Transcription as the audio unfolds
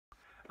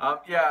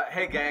Yeah,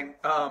 hey gang.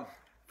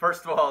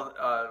 First of all,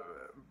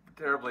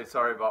 terribly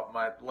sorry about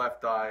my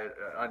left eye.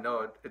 I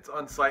know it's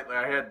unsightly.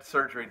 I had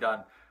surgery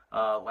done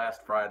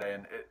last Friday,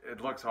 and it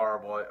looks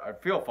horrible. I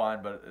feel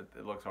fine, but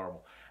it looks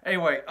horrible.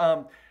 Anyway,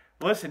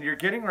 listen, you're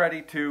getting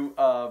ready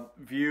to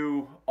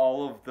view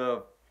all of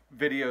the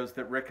videos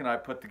that Rick and I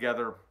put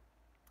together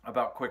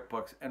about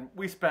QuickBooks, and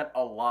we spent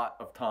a lot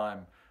of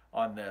time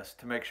on this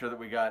to make sure that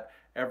we got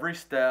every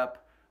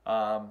step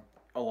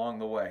along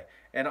the way.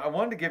 And I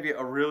wanted to give you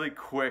a really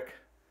quick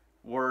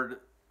word.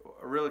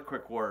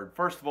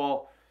 First of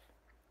all,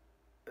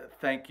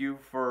 thank you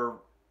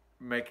for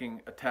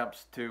making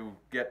attempts to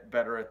get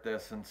better at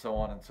this and so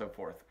on and so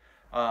forth.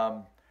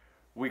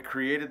 We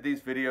created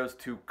these videos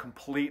to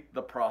complete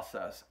the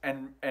process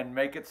and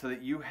make it so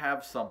that you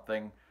have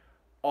something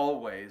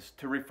always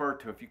to refer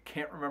to. If you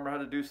can't remember how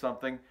to do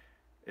something,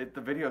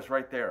 the video's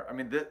right there. I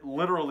mean,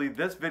 literally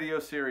this video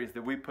series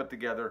that we put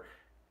together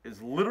is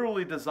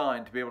literally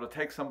designed to be able to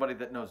take somebody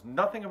that knows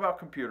nothing about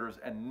computers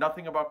and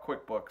nothing about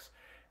QuickBooks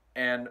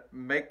and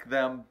make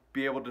them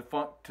be able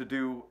to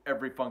do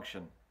every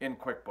function in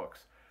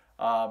QuickBooks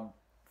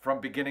from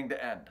beginning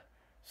to end.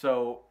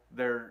 So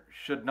there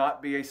should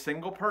not be a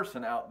single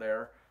person out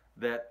there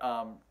that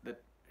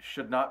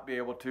should not be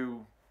able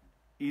to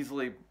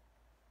easily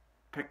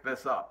pick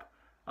this up.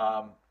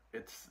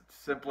 It's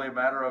simply a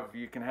matter of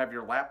you can have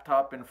your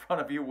laptop in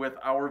front of you with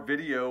our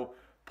video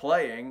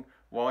playing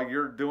while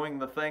you're doing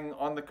the thing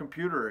on the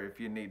computer if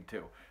you need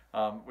to.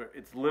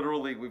 It's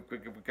literally, we've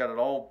got it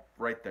all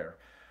right there.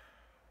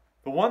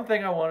 The one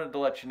thing I wanted to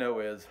let you know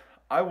is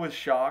I was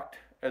shocked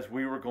as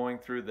we were going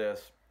through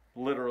this,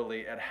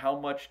 literally, at how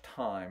much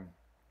time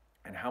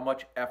and how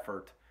much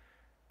effort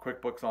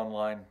QuickBooks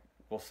Online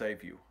will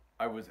save you.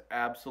 I was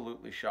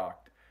absolutely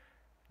shocked.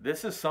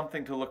 This is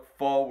something to look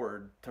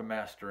forward to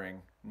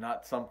mastering,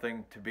 not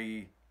something to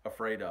be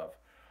afraid of.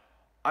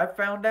 I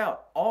found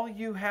out all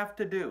you have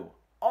to do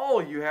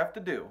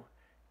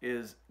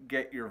is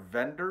get your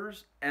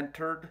vendors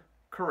entered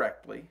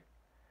correctly,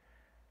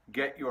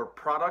 get your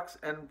products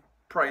and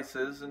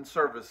prices and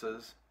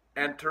services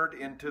entered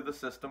into the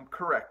system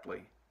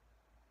correctly,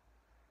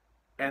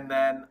 and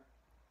then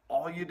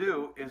all you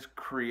do is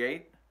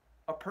create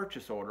a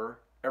purchase order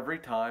every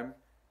time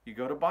you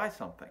go to buy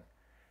something.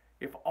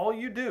 If all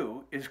you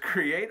do is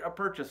create a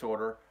purchase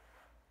order,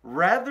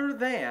 rather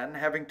than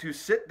having to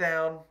sit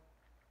down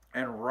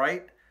and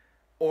write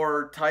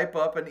or type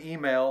up an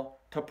email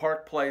to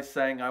Park Place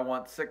saying I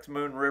want 6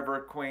 Moon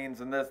River Queens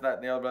and this, that,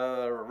 and the other, blah,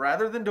 blah, blah.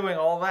 Rather than doing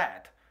all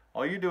that,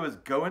 all you do is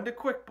go into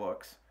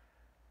QuickBooks,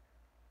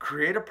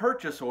 create a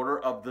purchase order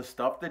of the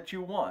stuff that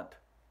you want,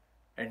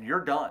 and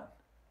you're done.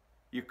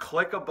 You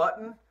click a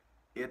button,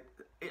 it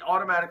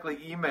automatically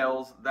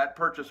emails that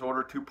purchase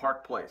order to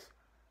Park Place.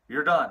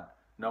 You're done.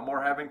 No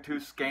more having to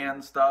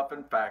scan stuff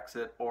and fax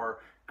it or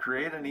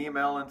create an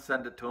email and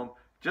send it to them.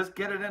 Just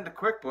get it into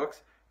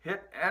QuickBooks,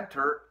 hit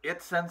enter,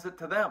 it sends it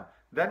to them.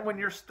 Then when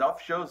your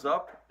stuff shows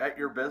up at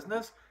your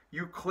business,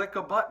 you click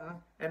a button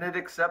and it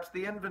accepts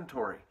the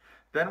inventory.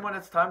 Then when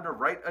it's time to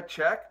write a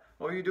check,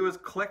 all you do is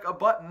click a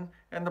button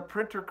and the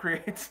printer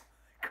creates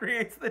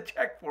the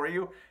check for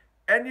you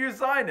and you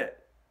sign it.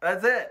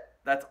 That's it.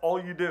 That's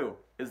all you do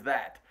is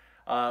that.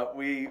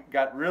 We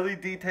got really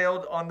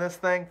detailed on this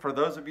thing for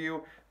those of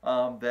you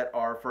that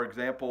are, for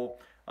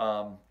example,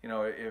 you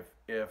know,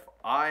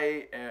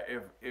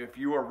 if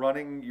you are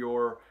running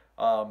your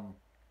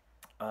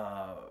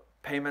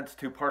payments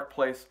to Park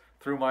Place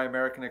through My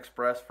American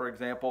Express, for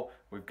example,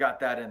 we've got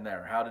that in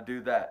there. How to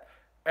do that.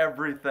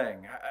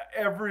 Everything,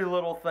 every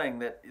little thing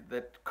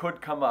that could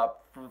come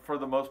up for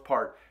the most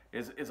part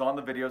is on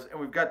the videos, and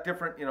we've got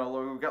different, you know,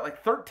 we've got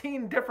like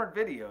 13 different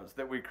videos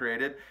that we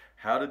created.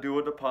 How to do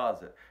a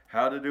deposit,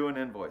 how to do an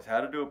invoice, how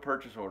to do a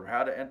purchase order,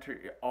 how to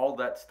enter all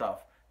that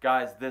stuff.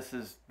 Guys, this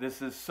is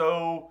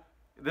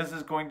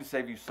going to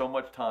save you so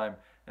much time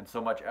and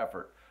so much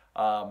effort.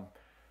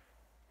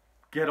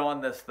 Get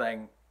on this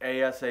thing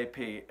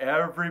ASAP.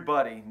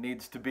 Everybody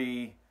needs to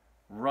be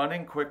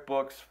running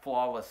QuickBooks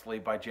flawlessly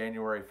by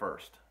January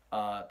 1st.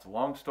 It's a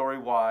long story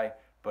why,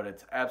 but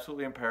it's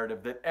absolutely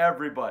imperative that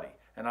everybody,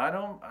 and I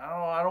don't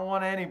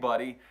want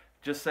anybody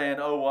just saying,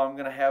 oh, well, I'm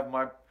going to have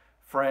my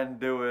friend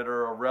do it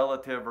or a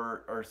relative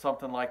or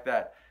something like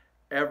that.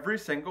 Every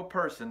single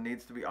person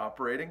needs to be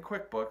operating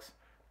QuickBooks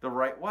the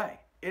right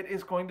way. It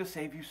is going to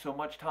save you so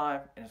much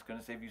time and it's going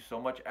to save you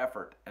so much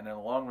effort, and in the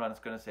long run it's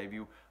going to save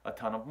you a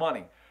ton of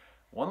money.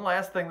 One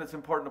last thing that's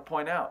important to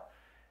point out.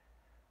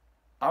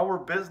 Our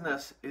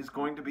business is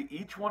going to be,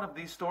 each one of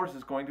these stores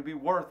is going to be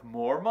worth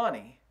more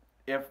money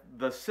if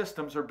the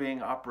systems are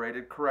being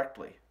operated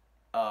correctly.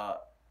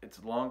 It's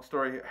a long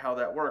story how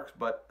that works,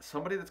 but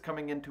somebody that's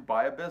coming in to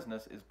buy a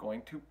business is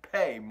going to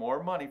pay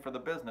more money for the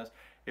business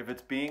if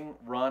it's being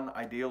run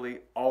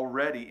ideally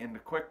already into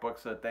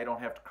QuickBooks so that they don't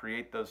have to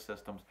create those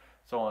systems,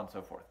 so on and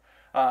so forth.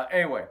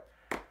 Anyway,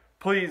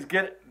 please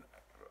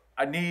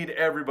I need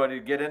everybody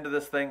to get into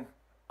this thing.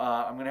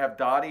 I'm going to have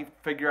Dottie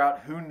figure out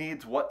who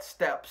needs what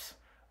steps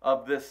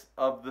of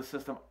the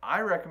system.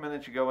 I recommend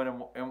that you go in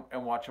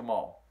and watch them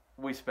all.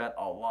 we spent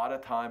a lot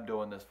of time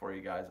doing this for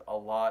you guys, a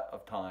lot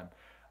of time.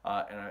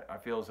 And I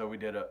feel as though we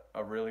did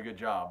a really good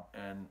job.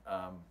 And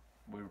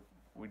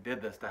we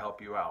did this to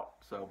help you out.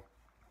 So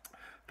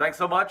thanks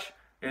so much.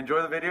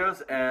 Enjoy the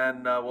videos,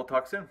 and we'll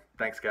talk soon.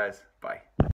 Thanks, guys. Bye.